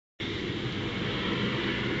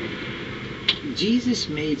Jesus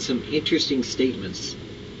made some interesting statements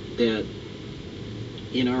that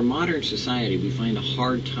in our modern society we find a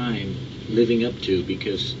hard time living up to,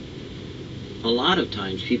 because a lot of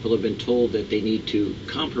times people have been told that they need to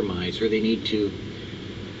compromise or they need to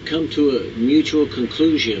come to a mutual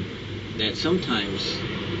conclusion that sometimes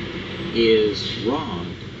is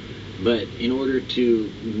wrong, but in order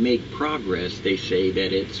to make progress they say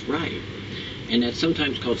that it's right. And that's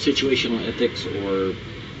sometimes called situational ethics, or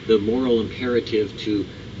the moral imperative to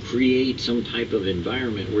create some type of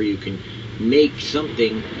environment where you can make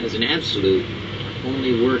something as an absolute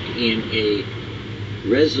only work in a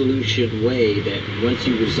resolution way that once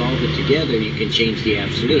you resolve it together you can change the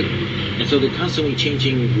absolute. And so they're constantly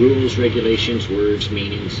changing rules, regulations, words,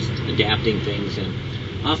 meanings, adapting things,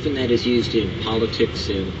 and often that is used in politics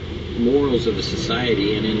and morals of a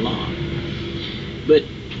society and in law. But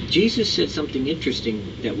Jesus said something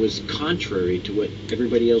interesting that was contrary to what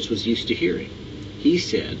everybody else was used to hearing. He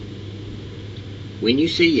said, when you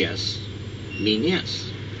say yes, mean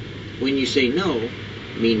yes. When you say no,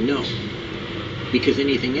 mean no. Because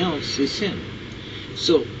anything else is sin.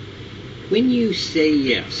 So, when you say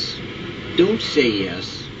yes, don't say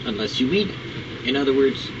yes unless you mean it. In other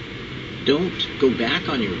words, don't go back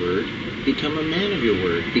on your word, become a man of your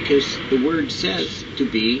word, because the word says to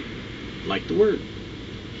be like the word.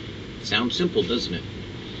 Sounds simple, doesn't it?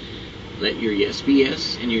 Let your yes be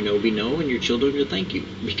yes, and your no be no, and your children will thank you.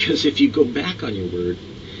 Because if you go back on your word,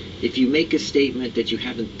 if you make a statement that you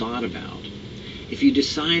haven't thought about, if you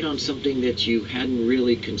decide on something that you hadn't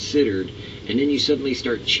really considered, and then you suddenly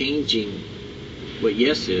start changing what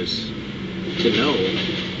yes is to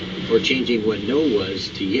no, or changing what no was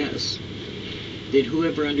to yes, then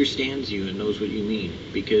whoever understands you and knows what you mean.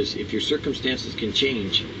 Because if your circumstances can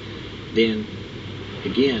change, then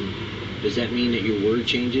again, does that mean that your word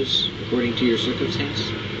changes according to your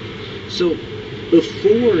circumstance? So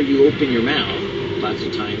before you open your mouth, lots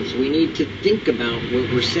of times we need to think about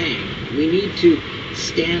what we're saying. We need to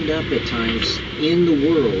stand up at times in the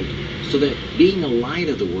world, so that being a light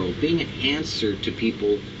of the world, being an answer to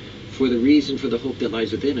people for the reason, for the hope that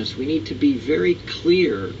lies within us, we need to be very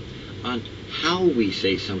clear on how we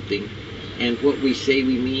say something and what we say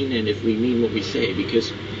we mean, and if we mean what we say.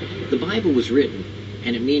 Because the Bible was written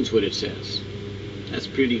and it means what it says. That's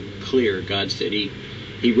pretty clear. God said He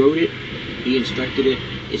wrote it, He instructed it.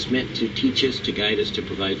 It's meant to teach us, to guide us, to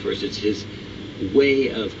provide for us. It's His way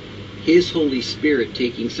of His Holy Spirit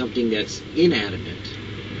taking something that's inanimate,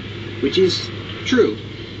 which is true.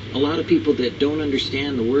 A lot of people that don't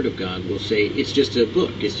understand the Word of God will say it's just a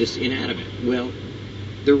book, it's just inanimate. Well,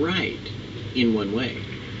 they're right in one way.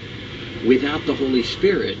 Without the Holy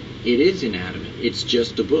Spirit, it is inanimate. It's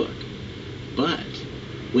just a book. But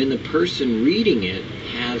when the person reading it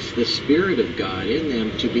has the Spirit of God in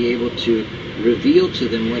them to be able to reveal to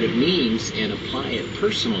them what it means and apply it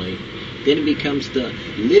personally, then it becomes the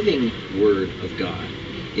living Word of God.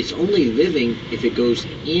 It's only living if it goes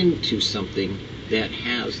into something that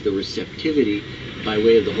has the receptivity by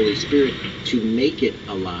way of the Holy Spirit to make it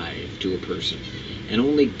alive to a person. And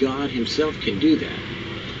only God Himself can do that.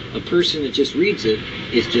 A person that just reads it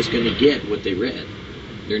is just going to get what they read.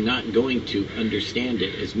 They're not going to understand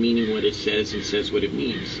it as meaning what it says and says what it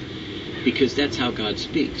means. Because that's how God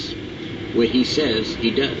speaks. What He says,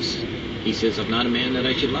 He does. He says, I'm not a man that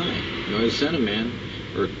I should lie, nor the Son of Man,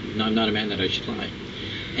 or I'm not a man that I should lie.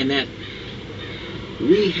 And that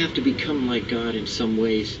we have to become like God in some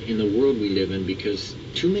ways in the world we live in, because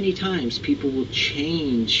too many times people will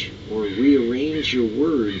change or rearrange your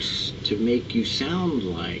words to make you sound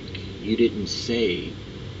like you didn't say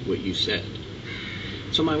what you said.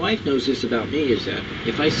 So my wife knows this about me, is that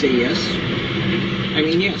if I say yes, I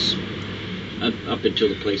mean yes. Up until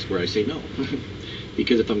the place where I say no.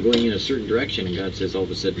 Because if I'm going in a certain direction and God says all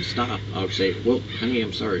of a sudden stop, I'll say, well, honey,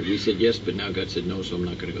 I'm sorry. We said yes, but now God said no, so I'm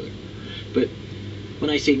not going to go there. But when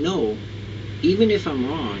I say no, even if I'm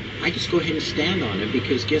wrong, I just go ahead and stand on it,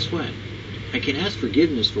 because guess what? I can ask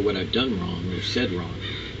forgiveness for what I've done wrong or said wrong.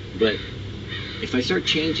 But if I start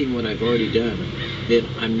changing what I've already done, then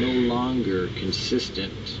I'm no longer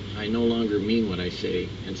consistent. I no longer mean what I say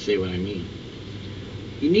and say what I mean.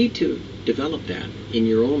 You need to develop that in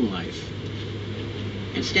your own life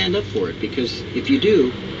and stand up for it, because if you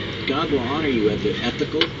do, God will honor you as the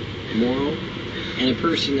ethical, moral, and a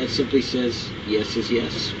person that simply says yes is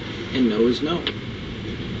yes and no is no.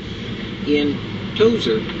 In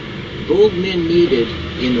Tozer, bold men needed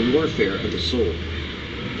in the warfare of the soul.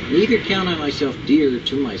 Neither count I myself dear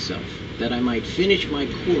to myself, that I might finish my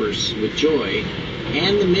course with joy,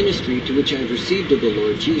 and the ministry to which I have received of the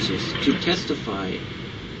Lord Jesus, to testify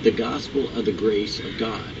the gospel of the grace of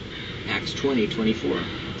God. Acts 20:24.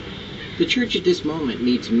 The church at this moment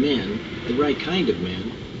needs men, the right kind of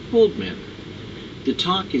men, old men. The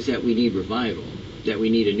talk is that we need revival, that we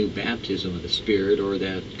need a new baptism of the Spirit, or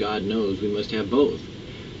that God knows we must have both.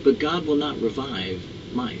 But God will not revive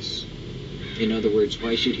mice. In other words,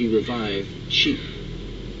 why should he revive sheep?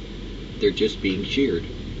 They're just being sheared.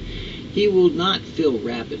 He will not fill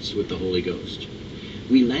rabbits with the Holy Ghost.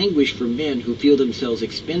 We languish for men who feel themselves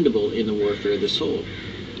expendable in the warfare of the soul,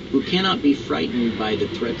 who cannot be frightened by the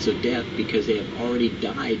threats of death because they have already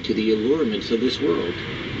died to the allurements of this world.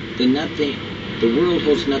 The world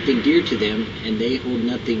holds nothing dear to them, and they hold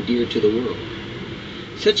nothing dear to the world.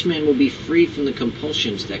 Such men will be free from the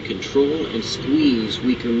compulsions that control and squeeze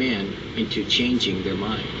weaker men into changing their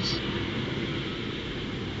minds.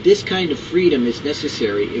 This kind of freedom is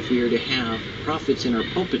necessary if we are to have prophets in our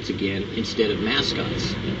pulpits again instead of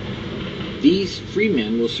mascots. These free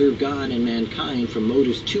men will serve God and mankind from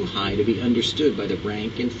motives too high to be understood by the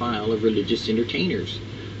rank and file of religious entertainers,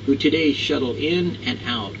 who today shuttle in and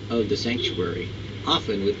out of the sanctuary,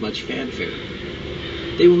 often with much fanfare.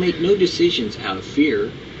 They will make no decisions out of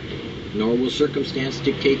fear, nor will circumstance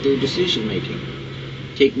dictate their decision-making.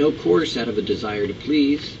 Take no course out of a desire to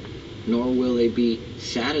please, nor will they be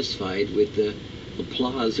satisfied with the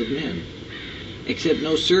applause of men. Accept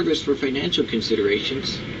no service for financial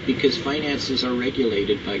considerations, because finances are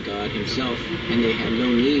regulated by God himself, and they have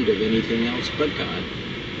no need of anything else but God.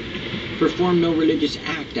 Perform no religious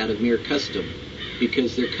act out of mere custom,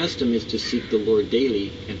 because their custom is to seek the Lord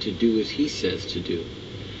daily and to do as he says to do.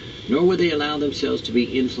 Nor will they allow themselves to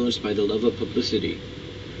be influenced by the love of publicity,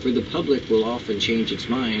 for the public will often change its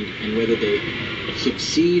mind, and whether they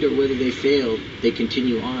succeed or whether they fail, they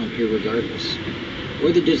continue on irregardless.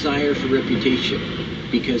 Or the desire for reputation,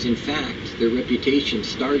 because in fact their reputation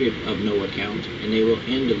started of no account, and they will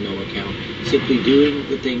end of no account, simply doing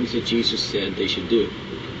the things that Jesus said they should do.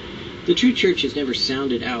 The true church has never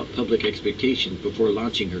sounded out public expectations before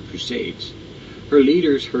launching her crusades. Her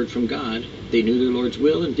leaders heard from God, they knew their Lord's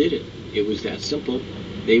will and did it. It was that simple.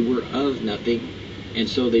 They were of nothing, and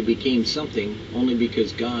so they became something only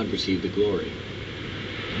because God received the glory.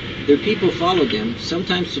 Their people followed them,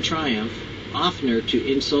 sometimes to triumph, oftener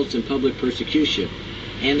to insults and public persecution,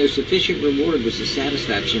 and their sufficient reward was the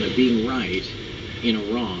satisfaction of being right in a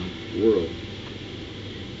wrong world.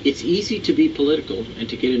 It's easy to be political and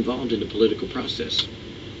to get involved in the political process,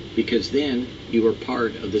 because then you are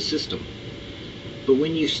part of the system. But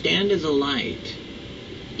when you stand in the light,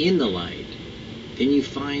 then you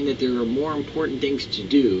find that there are more important things to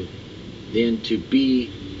do than to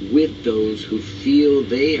be with those who feel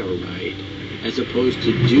they are right, as opposed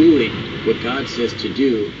to doing what God says to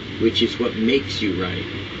do, which is what makes you right.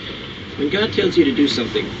 When God tells you to do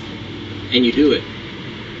something, and you do it,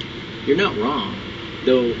 you're not wrong,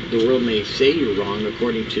 though the world may say you're wrong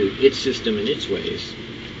according to its system and its ways.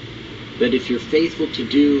 But if you're faithful to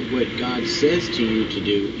do what God says to you to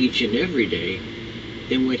do each and every day,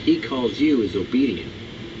 then what he calls you is obedient.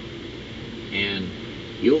 And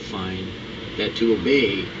you'll find that to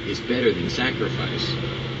obey is better than sacrifice.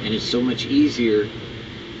 And it's so much easier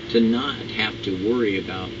to not have to worry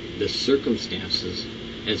about the circumstances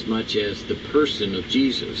as much as the person of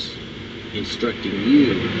Jesus instructing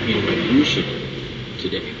you in what you should do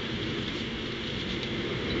today.